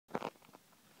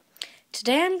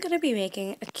Today I'm going to be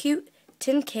making a cute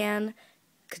tin can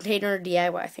container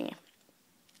DIY thingy.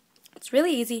 It's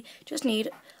really easy. Just need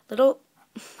a little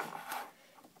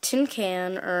tin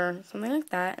can or something like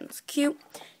that, and it's cute.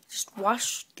 Just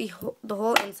wash the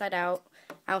whole inside out,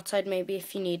 outside maybe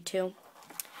if you need to.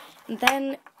 And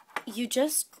then you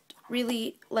just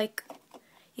really,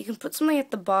 you can put something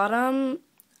at the bottom.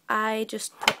 I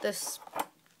just put this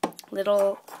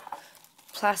little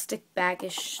plastic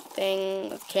baggish thing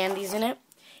with candies in it.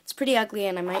 It's pretty ugly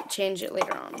and I might change it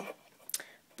later on.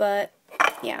 But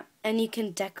yeah, and you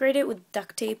can decorate it with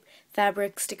duct tape,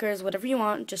 fabric, stickers, whatever you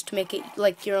want, just to make it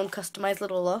like your own customized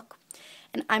little look.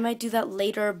 And I might do that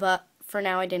later, but for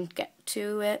now I didn't get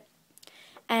to it.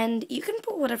 And you can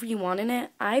put whatever you want in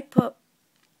it. I put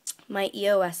my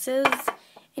EOS's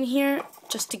in here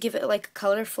just to give it like a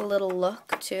colorful little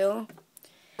look too.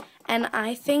 And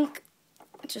I think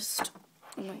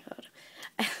oh my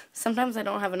god, sometimes I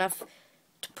don't have enough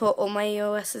to put all my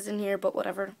EOS's in here, but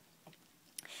whatever.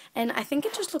 And I think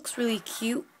it just looks really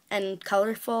cute and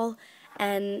colorful,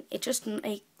 and it just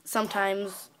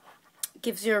sometimes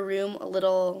gives your room a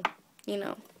little,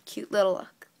 cute little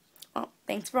look. Well,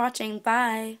 thanks for watching.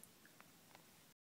 Bye!